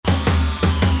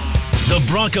The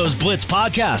Broncos Blitz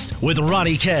Podcast with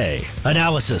Ronnie K.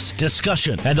 Analysis,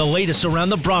 discussion, and the latest around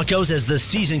the Broncos as the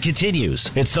season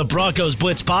continues. It's the Broncos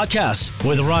Blitz Podcast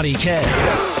with Ronnie K.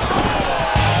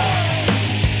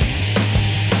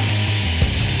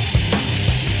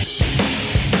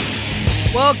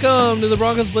 Welcome to the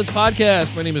Broncos Blitz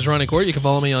Podcast. My name is Ronnie Court. You can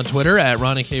follow me on Twitter at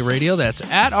Ronnie K Radio. That's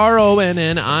at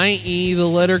RONNIE, the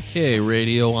letter K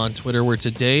Radio on Twitter. We're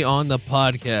today on the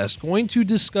podcast going to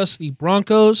discuss the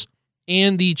Broncos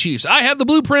and the Chiefs. I have the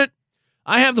blueprint.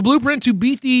 To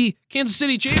beat the Kansas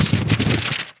City Chiefs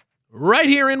right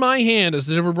here in my hand as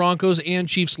the Denver Broncos and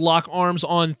Chiefs lock arms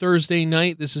on Thursday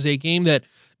night. This is a game that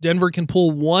Denver can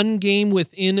pull one game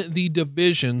within the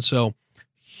division, so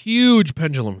huge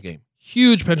pendulum game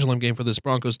for this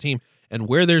Broncos team and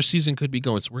where their season could be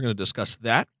going. So we're going to discuss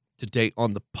that today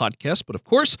on the podcast. But of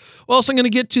course, we're also going to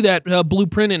get to that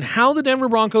blueprint and how the Denver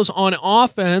Broncos on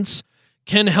offense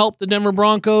can help the Denver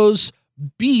Broncos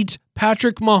beat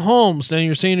Patrick Mahomes. Now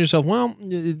you're saying to yourself, well,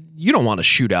 you don't want a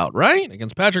shootout, right?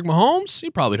 Against Patrick Mahomes? You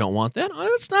probably don't want that.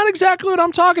 That's not exactly what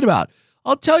I'm talking about.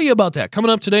 I'll tell you about that coming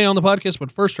up today on the podcast.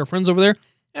 But first, our friends over there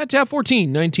at Tap 14,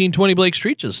 1920 Blake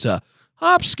Street, just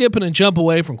hop, skipping, and jump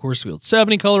away from Coors Field.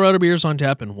 70 Colorado beers on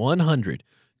tap and 100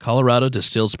 Colorado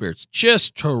distilled spirits.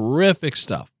 Just terrific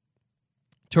stuff.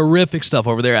 Terrific stuff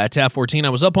over there at Tap 14.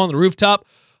 I was up on the rooftop.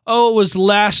 Oh, it was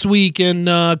last week, and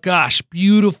gosh,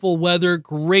 beautiful weather,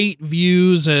 great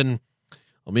views, and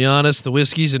I'll be honest, the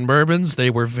whiskeys and bourbons, they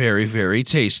were very, very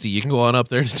tasty. You can go on up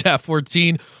there to Tap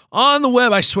 14 on the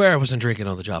web. I swear I wasn't drinking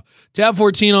on the job. Tap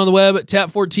 14 on the web at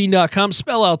tap14.com.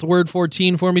 Spell out the word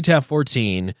 14 for me,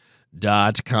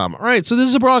 tap14.com. All right, so this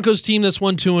is a Broncos team that's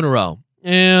won 2 in a row.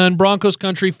 And Broncos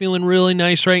country feeling really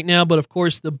nice right now, but of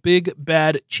course the big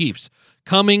bad Chiefs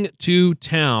coming to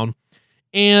town.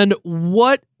 And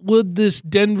what would this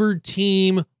Denver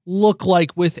team look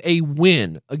like with a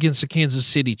win against the Kansas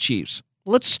City Chiefs?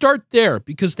 Let's start there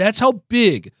because that's how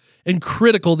big and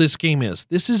critical this game is.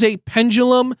 This is a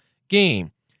pendulum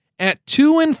game. At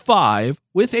 2-5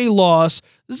 with a loss,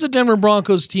 this is a Denver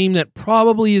Broncos team that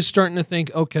probably is starting to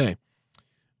think, okay,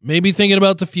 maybe thinking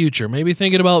about the future, maybe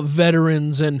thinking about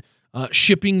veterans and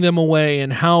shipping them away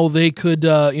and how they could,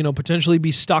 potentially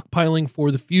be stockpiling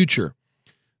for the future.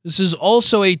 This is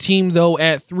also a team, though,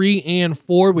 at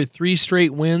 3-4 with 3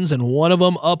 straight wins and one of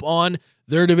them up on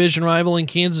their division rival in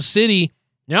Kansas City.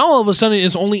 Now, all of a sudden,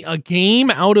 it's only a game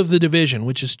out of the division,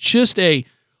 which is just a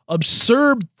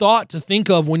absurd thought to think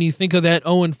of when you think of that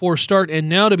 0-4 start. And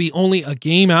now to be only a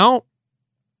game out,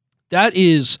 that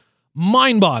is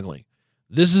mind-boggling.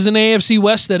 This is an AFC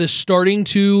West that is starting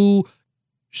to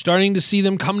see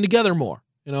them come together more.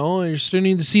 You're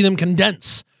starting to see them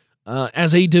condense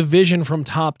as a division from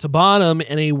top to bottom,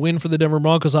 and a win for the Denver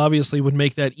Broncos obviously would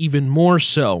make that even more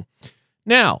so.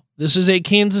 Now, this is a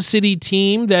Kansas City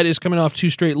team that is coming off 2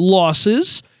 straight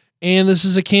losses, and this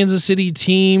is a Kansas City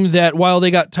team that, while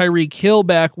they got Tyreek Hill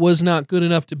back, was not good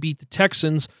enough to beat the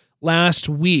Texans last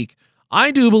week.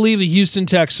 I do believe the Houston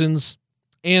Texans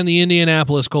and the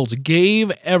Indianapolis Colts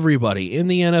gave everybody in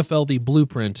the NFL the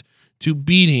blueprint to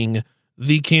beating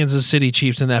the Kansas City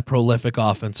Chiefs in that prolific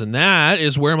offense, and that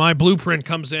is where my blueprint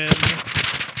comes in.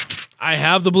 I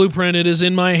have the blueprint. It is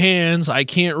in my hands. I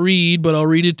can't read, but I'll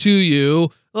read it to you.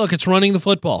 Look, it's running the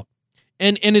football.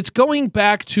 And it's going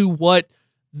back to what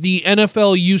the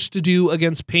NFL used to do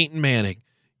against Peyton Manning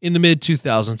in the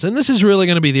mid-2000s. And this is really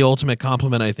going to be the ultimate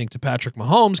compliment, I think, to Patrick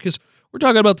Mahomes, because we're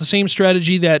talking about the same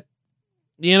strategy that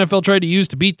the NFL tried to use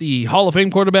to beat the Hall of Fame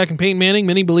quarterback in Peyton Manning.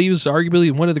 Many believe is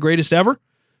arguably one of the greatest ever.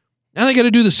 Now they got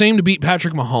to do the same to beat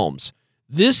Patrick Mahomes.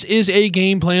 This is a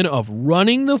game plan of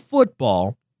running the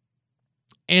football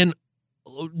and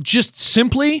just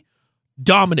simply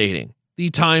dominating the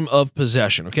time of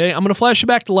possession, okay? I'm going to flash you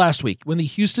back to last week when the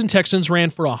Houston Texans ran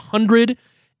for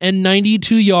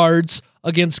 192 yards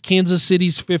against Kansas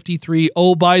City's 53.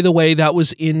 Oh, by the way, that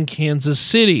was in Kansas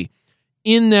City.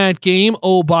 In that game,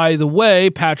 oh, by the way,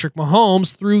 Patrick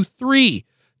Mahomes threw 3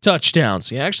 touchdowns.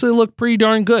 He actually looked pretty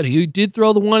darn good. He did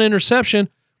throw the 1 interception,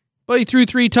 but he threw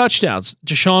 3 touchdowns.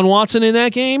 Deshaun Watson in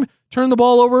that game turned the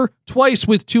ball over twice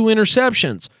with 2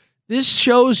 interceptions. This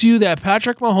shows you that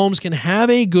Patrick Mahomes can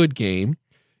have a good game.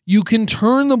 You can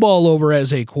turn the ball over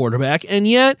as a quarterback, and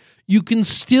yet you can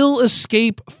still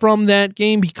escape from that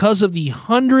game because of the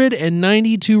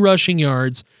 192 rushing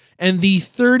yards and the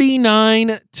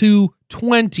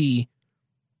 39-20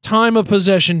 time of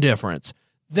possession difference.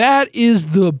 That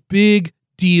is the big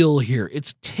deal here.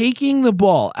 It's taking the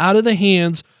ball out of the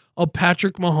hands of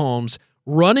Patrick Mahomes,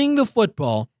 running the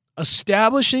football,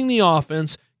 establishing the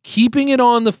offense, keeping it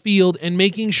on the field, and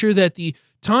making sure that the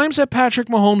times that Patrick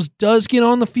Mahomes does get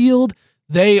on the field,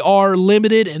 they are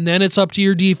limited, and then it's up to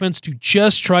your defense to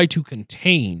just try to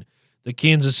contain the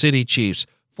Kansas City Chiefs.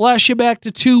 Flash you back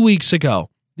to 2 weeks ago.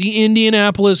 The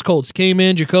Indianapolis Colts came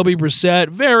in, Jacoby Brissett,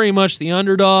 very much the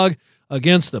underdog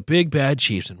against the big bad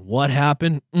Chiefs. And what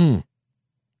happened?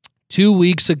 2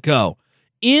 weeks ago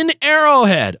in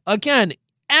Arrowhead, again,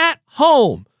 at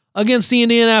home against the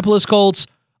Indianapolis Colts,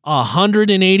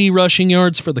 180 rushing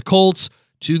yards for the Colts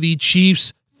to the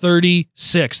Chiefs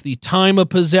 36. The time of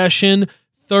possession,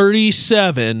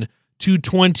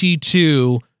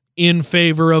 37-22 in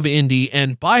favor of Indy.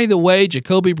 And by the way,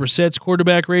 Jacoby Brissett's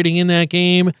quarterback rating in that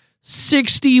game,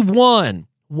 61.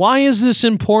 Why is this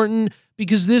important?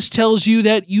 Because this tells you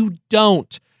that you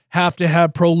don't have to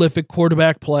have prolific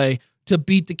quarterback play to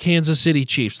beat the Kansas City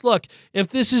Chiefs. Look, if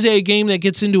this is a game that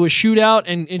gets into a shootout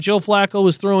and Joe Flacco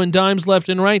is throwing dimes left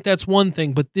and right, that's one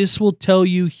thing. But this will tell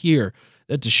you here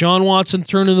that Deshaun Watson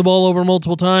turning the ball over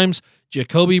multiple times,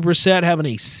 Jacoby Brissett having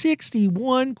a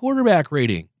 61 quarterback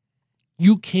rating.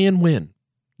 You can win.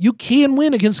 You can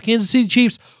win against the Kansas City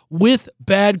Chiefs with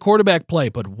bad quarterback play.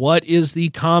 But what is the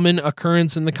common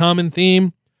occurrence and the common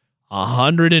theme?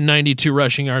 192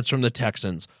 rushing yards from the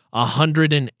Texans,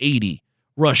 180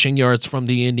 rushing yards from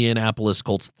the Indianapolis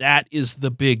Colts. That is the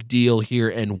big deal here,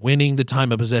 and winning the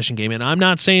time of possession game. And I'm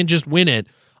not saying just win it.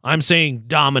 I'm saying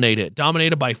dominate it.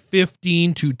 Dominate it by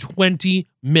 15 to 20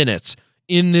 minutes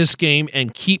in this game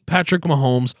and keep Patrick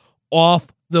Mahomes off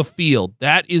the field.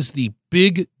 That is the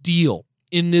big deal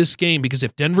in this game, because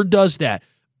if Denver does that,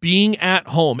 being at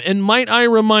home, and might I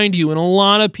remind you, and a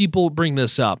lot of people bring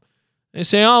this up, they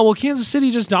say, oh, well, Kansas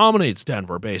City just dominates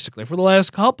Denver, basically, for the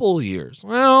last couple of years.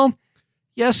 Well,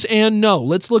 yes and no.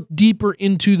 Let's look deeper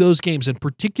into those games, and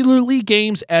particularly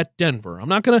games at Denver. I'm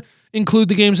not going to include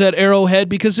the games at Arrowhead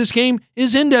because this game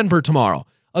is in Denver tomorrow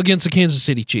against the Kansas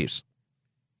City Chiefs.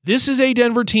 This is a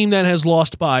Denver team that has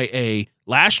lost by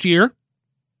last year,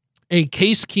 a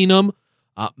Case Keenum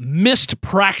missed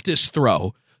practice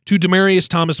throw to Demaryius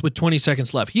Thomas with 20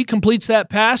 seconds left. He completes that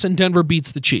pass, and Denver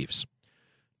beats the Chiefs.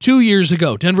 2 years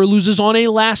ago, Denver loses on a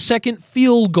last-second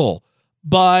field goal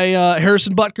by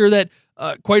Harrison Butker that,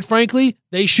 quite frankly,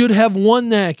 they should have won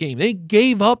that game. They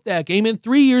gave up that game, and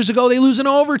 3 years ago, they lose in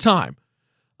overtime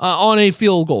on a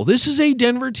field goal. This is a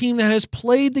Denver team that has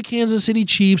played the Kansas City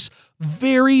Chiefs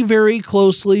very, very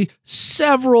closely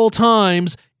several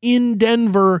times in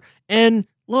Denver. And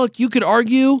look, you could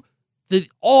argue that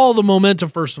all the momentum,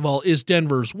 first of all, is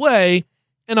Denver's way,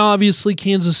 and obviously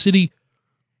Kansas City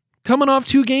coming off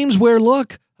 2 games where,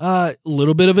 look, a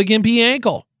little bit of a gimpy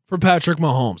ankle for Patrick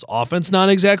Mahomes. Offense not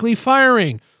exactly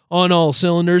firing on all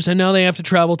cylinders, and now they have to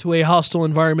travel to a hostile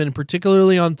environment, and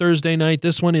particularly on Thursday night.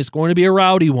 This one is going to be a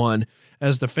rowdy one,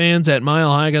 as the fans at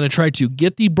Mile High are going to try to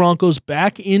get the Broncos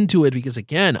back into it, because,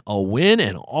 again, a win,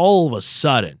 and all of a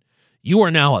sudden, you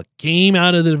are now a game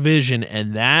out of the division,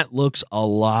 and that looks a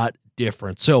lot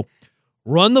different. So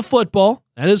run the football.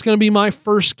 That is going to be my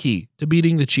first key to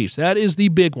beating the Chiefs. That is the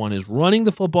big one, is running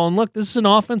the football. And look, this is an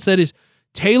offense that is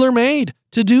tailor-made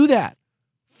to do that.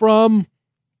 From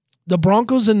the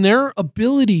Broncos and their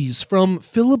abilities, from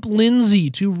Phillip Lindsay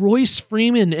to Royce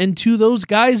Freeman and to those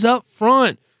guys up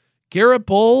front, Garrett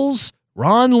Bowles,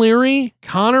 Ron Leary,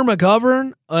 Connor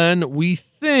McGovern, and we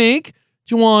think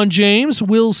Juwan James,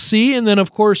 we'll see. And then,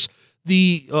 of course,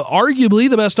 the arguably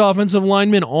the best offensive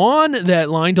lineman on that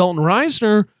line, Dalton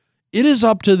Reisner. It is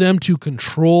up to them to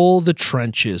control the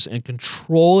trenches and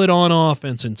control it on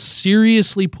offense and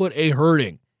seriously put a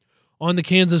hurting on the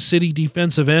Kansas City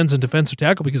defensive ends and defensive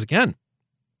tackle, because, again,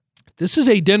 this is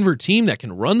a Denver team that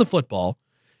can run the football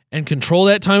and control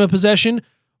that time of possession.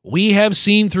 We have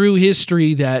seen through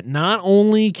history that not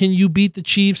only can you beat the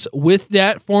Chiefs with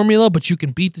that formula, but you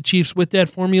can beat the Chiefs with that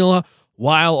formula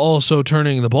while also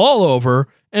turning the ball over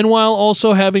and while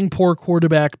also having poor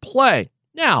quarterback play.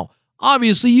 Now,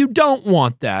 obviously, you don't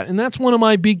want that, and that's one of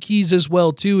my big keys as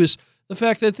well, too, is the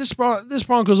fact that this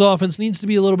Broncos offense needs to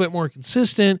be a little bit more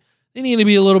consistent. They need to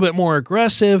be a little bit more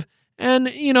aggressive,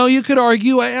 and, you know, you could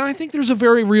argue, and I think there's a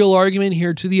very real argument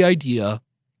here to the idea,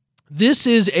 this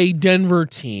is a Denver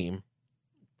team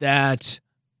that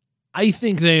I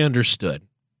think they understood.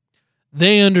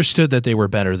 They understood that they were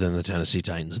better than the Tennessee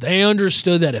Titans. They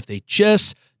understood that if they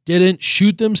just didn't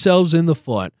shoot themselves in the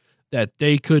foot, that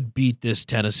they could beat this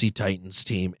Tennessee Titans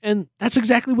team. And that's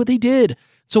exactly what they did.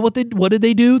 So what did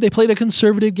they do? They played a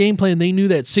conservative game plan. They knew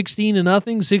that 16-0,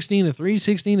 16-3,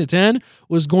 16-10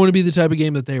 was going to be the type of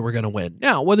game that they were going to win.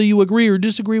 Now, whether you agree or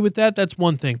disagree with that, that's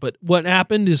one thing. But what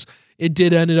happened is it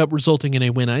did ended up resulting in a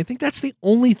win. I think that's the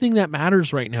only thing that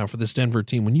matters right now for this Denver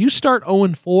team. When you start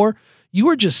 0-4, you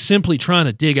are just simply trying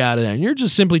to dig out of that. And you're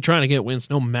just simply trying to get wins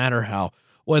no matter how.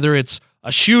 Whether it's a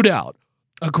shootout,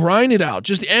 a grind it out,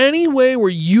 just any way where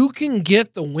you can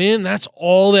get the win, that's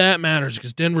all that matters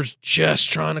because Denver's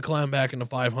just trying to climb back into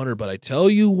 500. But I tell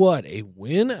you what, a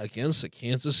win against the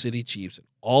Kansas City Chiefs, and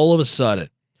all of a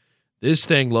sudden, this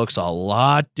thing looks a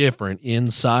lot different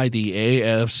inside the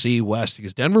AFC West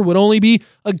because Denver would only be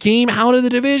a game out of the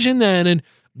division then. And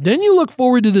then you look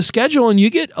forward to the schedule and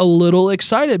you get a little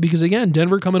excited because, again,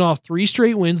 Denver coming off 3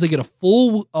 straight wins. They get a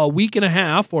full week and a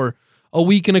half or a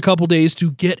week and a couple days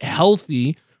to get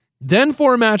healthy. Then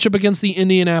for a matchup against the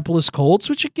Indianapolis Colts,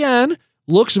 which, again,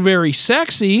 looks very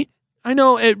sexy. I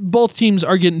know both teams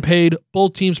are getting paid.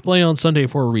 Both teams play on Sunday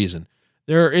for a reason.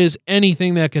 There is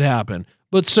anything that could happen.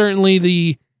 But certainly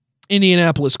the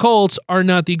Indianapolis Colts are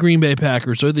not the Green Bay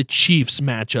Packers or the Chiefs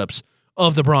matchups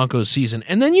of the Broncos season.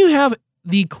 And then you have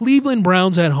the Cleveland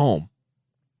Browns at home.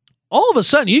 All of a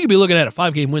sudden, you could be looking at a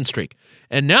 5-game win streak.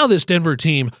 And now this Denver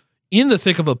team in the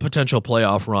thick of a potential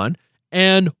playoff run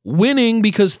and winning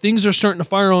because things are starting to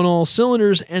fire on all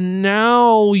cylinders. And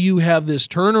now you have this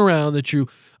turnaround that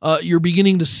you're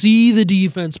beginning to see the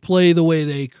defense play the way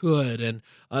they could. And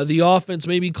the offense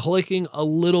maybe clicking a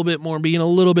little bit more, being a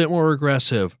little bit more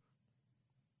aggressive.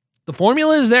 The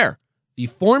formula is there. The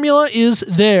formula is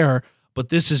there, but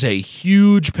this is a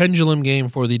huge pendulum game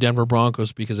for the Denver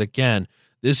Broncos because, again,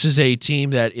 this is a team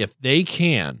that if they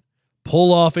can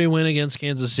pull off a win against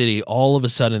Kansas City, all of a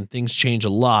sudden things change a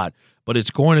lot. But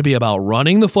it's going to be about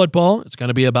running the football. It's going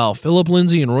to be about Phillip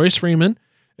Lindsay and Royce Freeman.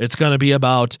 It's going to be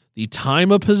about the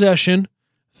time of possession,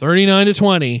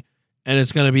 39-20, and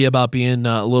it's going to be about being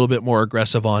a little bit more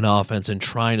aggressive on offense and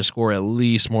trying to score at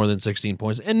least more than 16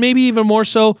 points, and maybe even more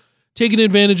so, taking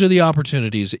advantage of the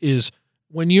opportunities. Is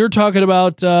when you're talking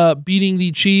about beating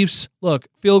the Chiefs, look,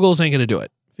 field goals ain't going to do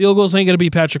it. Field goals ain't going to be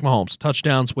Patrick Mahomes.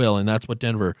 Touchdowns will, and that's what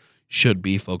Denver should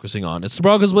be focusing on. It's the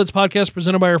Broncos Blitz podcast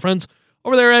presented by our friends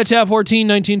over there at Tap 14,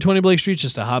 1920 Blake Street,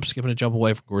 just a hop, skip, and a jump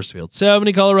away from Coors Field.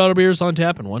 70 Colorado beers on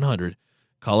tap and 100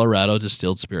 Colorado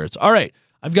distilled spirits. All right,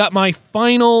 I've got my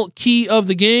final key of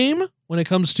the game when it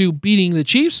comes to beating the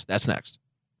Chiefs. That's next.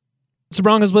 It's the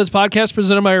Broncos Blitz podcast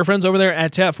presented by our friends over there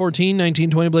at Tap 14,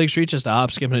 1920 Blake Street, just a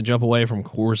hop, skip, and a jump away from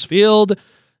Coors Field.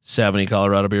 70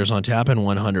 Colorado beers on tap and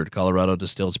 100 Colorado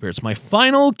distilled spirits. My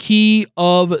final key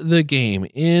of the game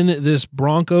in this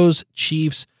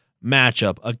Broncos-Chiefs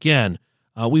matchup. Again,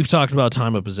 we've talked about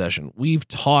time of possession. We've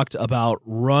talked about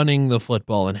running the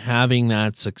football and having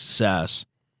that success.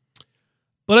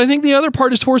 But I think the other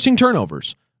part is forcing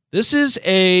turnovers. This is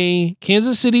a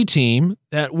Kansas City team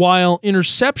that, while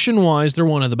interception-wise, they're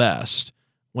one of the best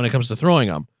when it comes to throwing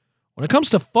them. When it comes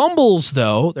to fumbles,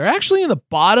 though, they're actually in the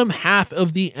bottom half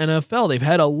of the NFL. They've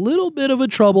had a little bit of a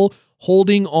trouble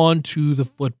holding on to the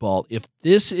football. If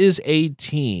this is a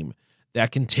team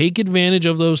that can take advantage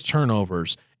of those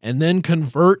turnovers and then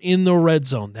convert in the red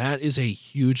zone, that is a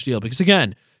huge deal. Because,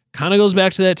 again, kind of goes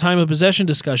back to that time of possession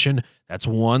discussion. That's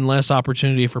one less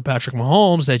opportunity for Patrick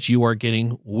Mahomes that you are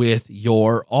getting with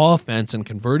your offense, and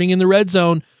converting in the red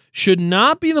zone should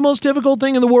not be the most difficult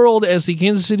thing in the world, as the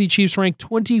Kansas City Chiefs rank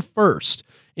 21st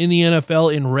in the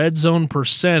NFL in red zone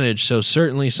percentage. So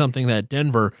certainly something that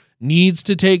Denver needs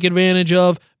to take advantage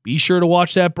of. Be sure to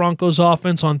watch that Broncos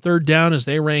offense on third down, as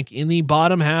they rank in the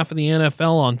bottom half of the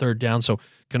NFL on third down. So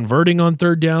converting on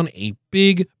third down, a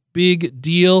big, big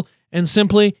deal. And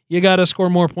simply, you got to score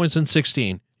more points than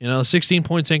 16. 16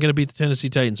 points ain't going to beat the Tennessee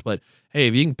Titans. But hey,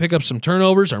 if you can pick up some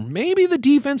turnovers, or maybe the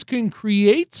defense can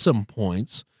create some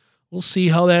points, we'll see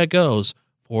how that goes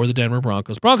for the Denver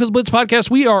Broncos. Broncos Blitz podcast,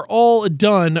 we are all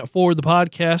done for the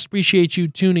podcast. Appreciate you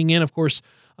tuning in. Of course,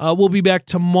 we'll be back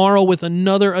tomorrow with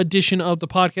another edition of the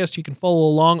podcast. You can follow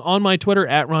along on my Twitter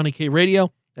at Ronnie K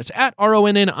Radio. That's at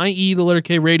RONNIE, the letter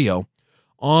K Radio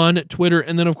on Twitter.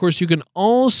 And then, of course, you can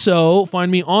also find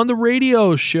me on the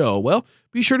radio show. Well,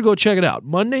 be sure to go check it out.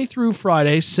 Monday through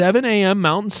Friday, 7 a.m.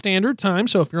 Mountain Standard Time.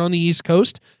 So if you're on the East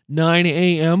Coast, 9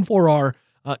 a.m. for our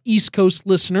East Coast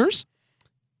listeners.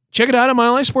 Check it out at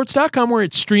MileHighSports.com, where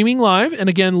it's streaming live. And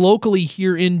again, locally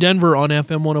here in Denver on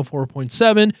FM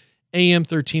 104.7, AM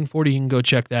 1340. You can go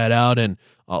check that out. And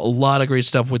a lot of great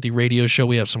stuff with the radio show.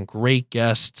 We have some great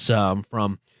guests from,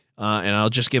 and I'll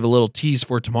just give a little tease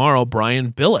for tomorrow,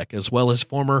 Brian Billick, as well as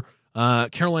former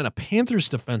Carolina Panthers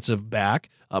defensive back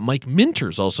Mike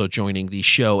Minter's also joining the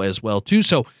show as well, too.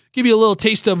 So give you a little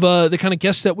taste of the kind of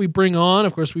guests that we bring on.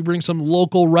 Of course, we bring some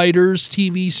local writers,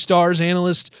 TV stars,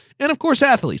 analysts, and, of course,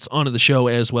 athletes onto the show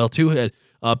as well, too.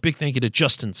 A big thank you to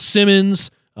Justin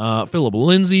Simmons, Philip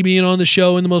Lindsay being on the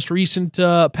show in the most recent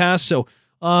past. So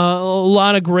a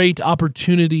lot of great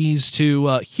opportunities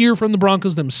to hear from the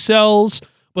Broncos themselves,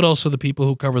 but also the people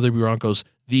who cover the Broncos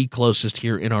the closest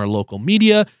here in our local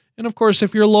media. And, of course,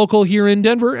 if you're local here in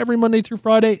Denver, every Monday through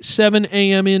Friday, 7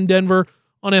 a.m. in Denver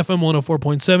on FM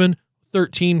 104.7,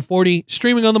 1340,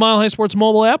 streaming on the Mile High Sports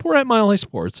mobile app or at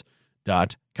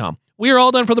milehighsports.com. We are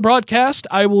all done for the broadcast.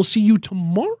 I will see you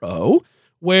tomorrow,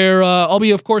 where I'll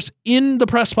be, of course, in the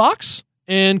press box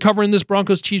and covering this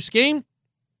Broncos-Chiefs game.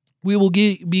 We will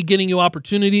be getting you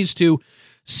opportunities to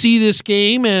see this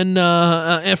game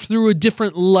and through a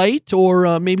different light,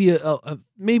 or maybe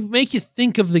make you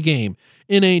think of the game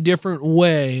in a different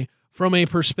way from a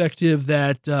perspective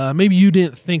that maybe you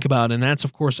didn't think about. And that's,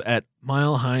 of course, at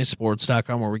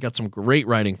milehighsports.com, where we got some great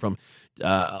writing from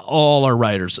all our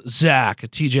writers, Zach,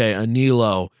 TJ,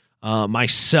 Anilo,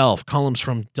 myself, columns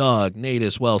from Doug, Nate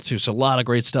as well, too. So a lot of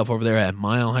great stuff over there at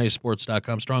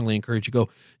milehighsports.com. Strongly encourage you go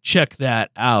check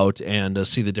that out and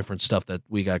see the different stuff that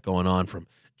we got going on from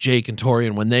Jake and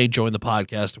Torian when they join the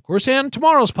podcast, of course, and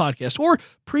tomorrow's podcast or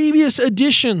previous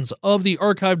editions of the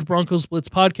archived Broncos Blitz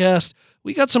podcast.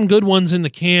 We got some good ones in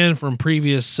the can from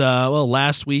previous,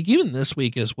 last week, even this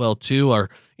week as well, too.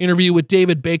 Our interview with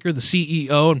David Baker, the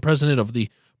CEO and president of the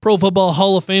Pro Football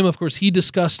Hall of Fame. Of course, he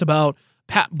discussed about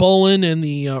Pat Bowlen and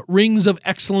the rings of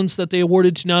excellence that they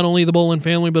awarded to not only the Bowlen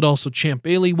family, but also Champ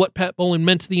Bailey, what Pat Bowlen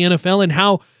meant to the NFL, and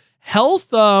how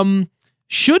health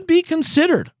should be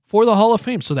considered for the Hall of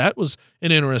Fame. So that was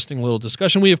an interesting little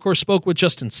discussion. We, of course, spoke with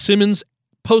Justin Simmons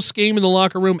post-game in the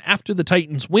locker room after the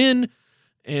Titans win,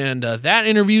 and that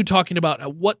interview talking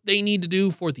about what they need to do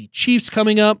for the Chiefs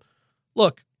coming up.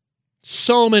 Look,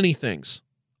 so many things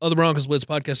of the Broncos Blitz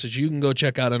podcast that you can go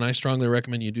check out, and I strongly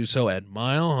recommend you do so at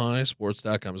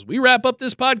milehighsports.com. As we wrap up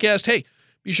this podcast, hey,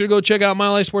 be sure to go check out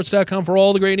milehighsports.com for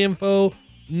all the great info,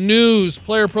 news,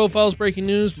 player profiles, breaking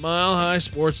news,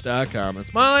 milehighsports.com.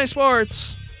 It's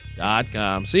milehighsports.com.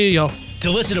 See you, y'all.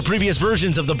 To listen to previous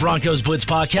versions of the Broncos Blitz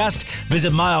podcast,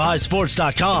 visit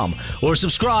milehighsports.com or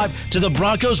subscribe to the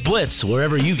Broncos Blitz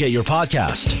wherever you get your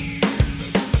podcast.